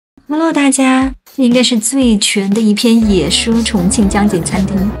Hello， 大家，这应该是最全的一篇野说重庆江景餐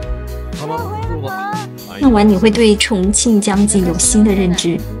厅。看完你会对重庆江景有新的认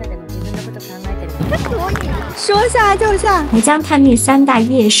知。说下就下，我将探秘3大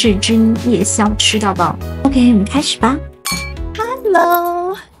夜市之夜宵吃到饱。OK， 我们开始吧。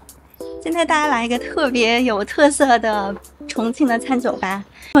Hello， 今天大家来一个特别有特色的重庆的餐酒吧。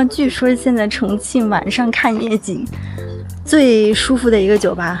据说现在重庆晚上看夜景最舒服的一个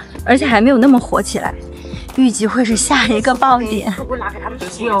酒吧，而且还没有那么火起来，预计会是下一个爆点。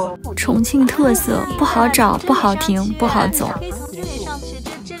有重庆特色，不好找，不好停，不好走。可以从这里上去，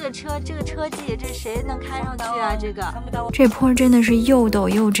这个车技，这谁能开上去啊？这坡真的是又陡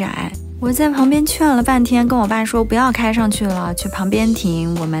又窄。我在旁边劝了半天，跟我爸说不要开上去了，去旁边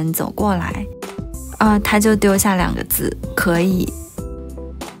停，我们走过来。他就丢下2个字：可以。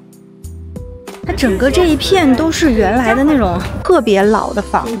它整个这一片都是原来的那种特别老的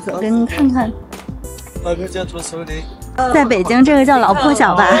房子，给你们看看。在北京这个叫老破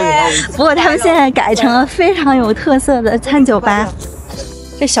小吧，不过他们现在改成了非常有特色的餐酒吧。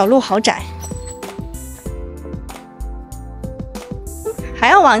这小路好窄，还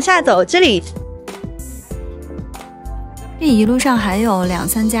要往下走。这一路上还有2、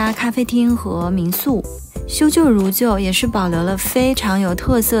3家咖啡厅和民宿，修旧如旧，也是保留了非常有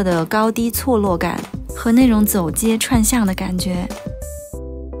特色的高低错落感和那种走街串巷的感觉。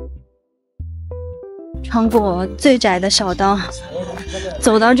穿过最窄的小道，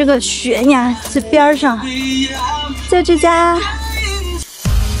走到这个悬崖这边上，在这家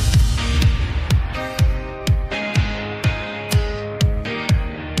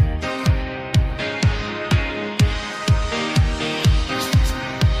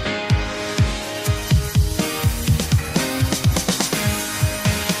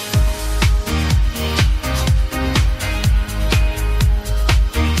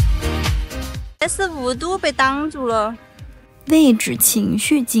45度被挡住了。位置、情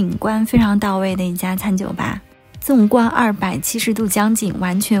绪、景观非常到位的一家餐酒吧，纵观270度江景，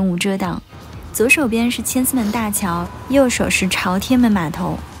完全无遮挡。左手边是千厮门大桥，右手是朝天门码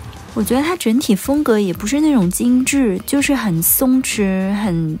头。我觉得它整体风格也不是那种精致，就是很松弛、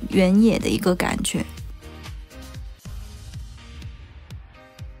很原野的一个感觉。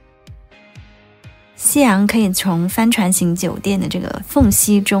夕阳可以从帆船型酒店的这个缝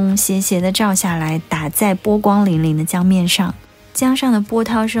隙中斜斜的照下来，打在波光粼粼的江面上，江上的波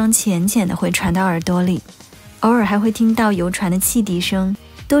涛声浅浅的会传到耳朵里，偶尔还会听到游船的汽笛声。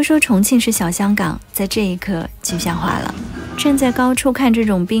都说重庆是小香港，在这一刻具象化了。站在高处看这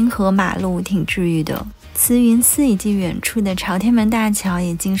种滨河马路挺治愈的，慈云寺以及远处的朝天门大桥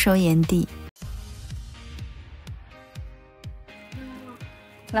也尽收眼底。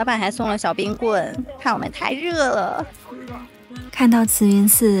老板还送了小冰棍，看我们太热了。看到慈云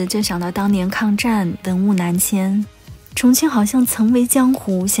寺就想到当年抗战文物南迁，重庆好像曾为江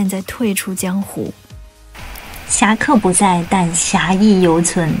湖，现在退出江湖。侠客不在，但侠义犹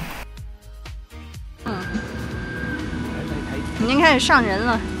存。已经开始上人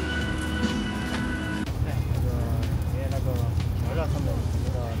了。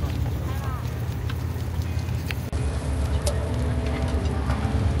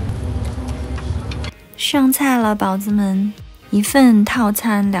上菜了，宝子们，一份套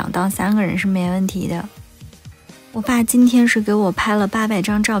餐2到3个人是没问题的。我爸今天是给我拍了800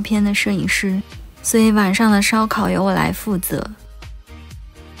张照片的摄影师，所以晚上的烧烤由我来负责。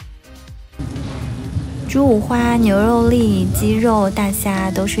猪五花、牛肉粒、鸡肉、大虾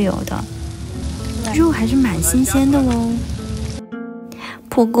都是有的，肉还是蛮新鲜的喽。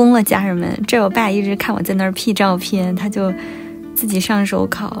破功了，家人们！这我爸一直看我在那儿 P 照片，他就自己上手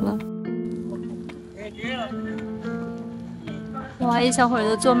烤了。哇，一小会儿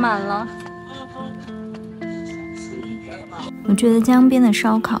就坐满了。我觉得江边的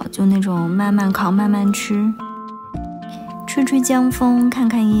烧烤就那种慢慢烤慢慢吃，吹吹江风，看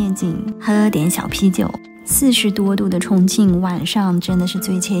看夜景，喝点小啤酒。40多度的重庆晚上真的是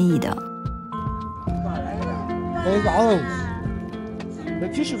最惬意的。那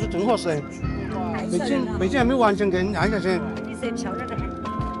技术是正合适，背景还没完全给你按下去。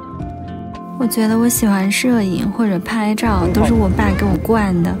我觉得我喜欢摄影或者拍照，都是我爸给我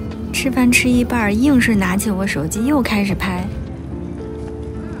惯的。吃饭吃一半，硬是拿起我手机又开始拍，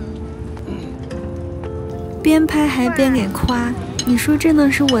边拍还边给夸。你说真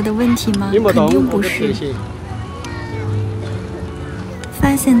的是我的问题吗？肯定不是。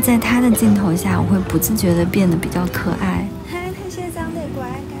发现在他的镜头下，我会不自觉地变得比较可爱。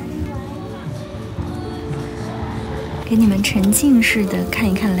给你们沉浸式的看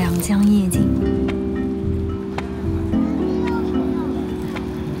一看两江夜景。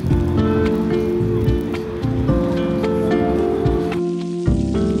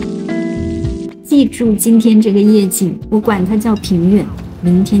住今天这个夜景，我管它叫平原，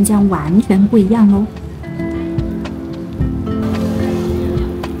明天将完全不一样哦。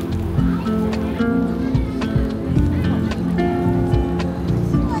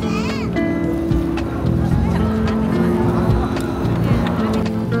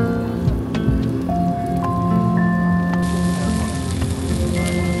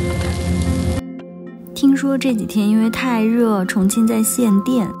听说这几天因为太热，重庆在限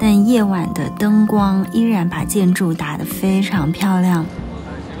电，但夜晚的灯光依然把建筑打得非常漂亮。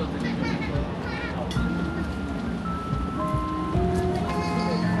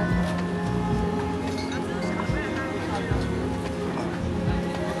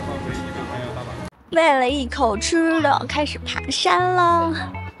为了一口吃的，开始爬山了。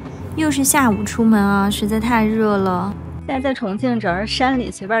又是下午出门啊，实在太热了。现在在重庆这儿，山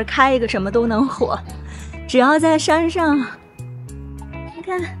里随便开一个什么都能火。只要在山上，你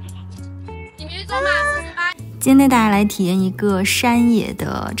看，今天带大家来体验一个山野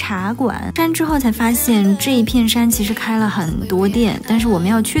的茶馆。山之后才发现，这一片山其实开了很多店，但是我们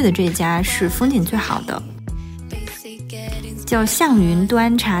要去的这家是风景最好的，叫向云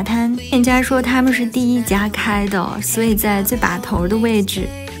端茶摊。店家说他们是第一家开的，所以在最把头的位置，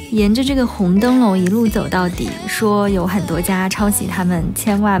沿着这个红灯笼一路走到底，说有很多家抄袭他们，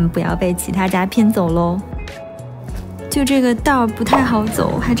千万不要被其他家骗走喽。就这个道不太好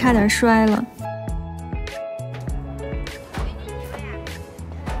走，还差点摔了。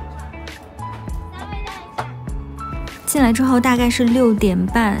进来之后大概是6点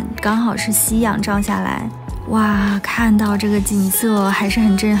半，刚好是夕阳照下来，哇，看到这个景色还是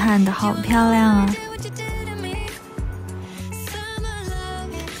很震撼的，好漂亮啊！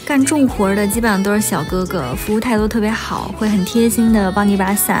干重活的基本上都是小哥哥，服务态度特别好，会很贴心的帮你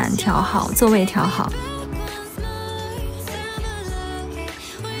把伞调好，座位调好。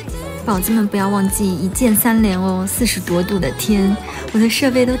宝子们不要忘记一键3连哦，40多度的天，我的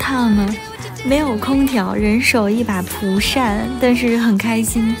设备都烫了，没有空调，人手一把蒲扇，但是很开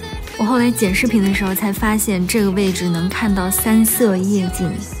心。我后来剪视频的时候才发现，这个位置能看到3色夜景，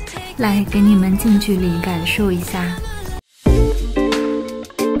来给你们近距离感受一下。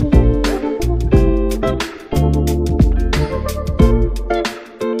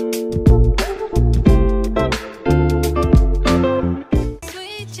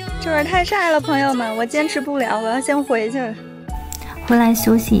太晒了，朋友们，我坚持不了，我要先回去了。回来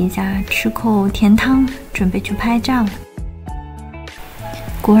休息一下，吃口甜汤，准备去拍照了。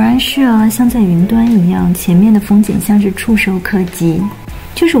果然是啊，像在云端一样，前面的风景像是触手可及，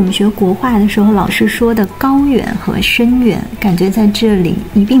就是我们学国画的时候老师说的高远和深远，感觉在这里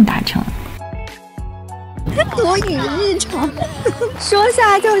一并达成。多雨日常，说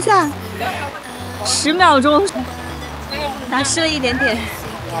下就下，10秒钟，打湿了一点点。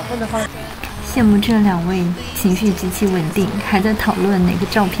羡慕这2位情绪极其稳定，还在讨论哪个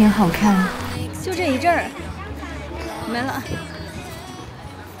照片好看。就这一阵儿，没了。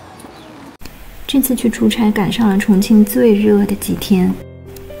这次去出差赶上了重庆最热的几天，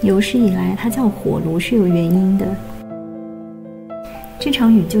有史以来它叫火炉是有原因的。这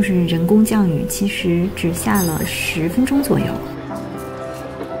场雨就是人工降雨，其实只下了10分钟左右。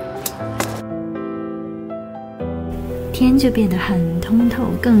天就变得很通透，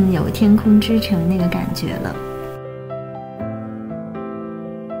更有天空之城那个感觉了。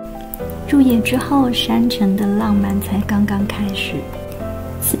入夜之后，山城的浪漫才刚刚开始。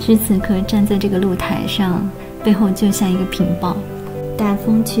此时此刻站在这个露台上，背后就像一个屏保，大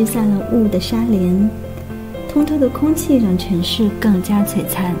风驱散了雾的纱帘，通透的空气让城市更加璀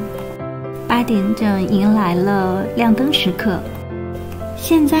璨。8点整迎来了亮灯时刻，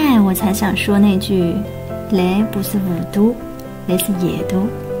现在我才想说那句，来不是雾都，来是夜都，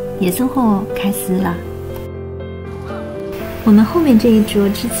夜生活开始了。我们后面这一桌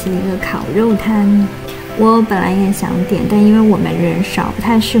支起了一个烤肉摊，我本来也想点，但因为我们人少，不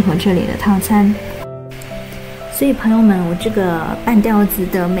太适合这里的套餐。所以朋友们，我这个半吊子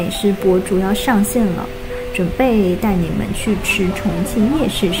的美食博主要上线了，准备带你们去吃重庆夜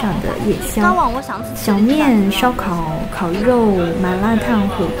市上的夜宵，小面、烧烤、烤肉、麻辣烫、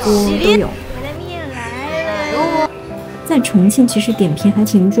火锅都有。在重庆其实点评还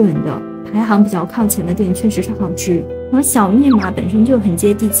挺准的，排行比较靠前的店确实是好吃。然后小面嘛本身就很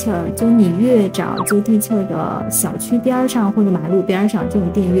接地气儿，就你越找接地气儿的小区边上或者马路边上这种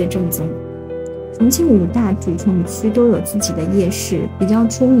店越正宗。重庆5大主城区都有自己的夜市，比较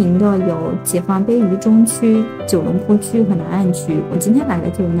出名的有解放碑渝中区、九龙坡区和南岸区。我今天来的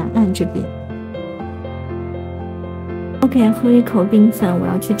就是南岸这边。OK， 喝一口冰粉，我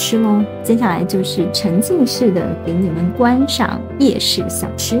要去吃喽。接下来就是沉浸式的给你们观赏夜市小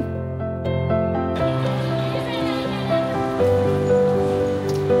吃。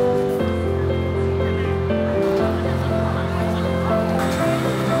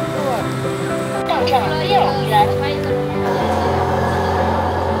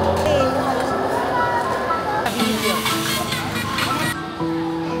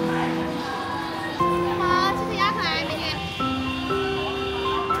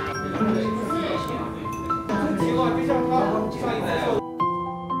就像他上一次说的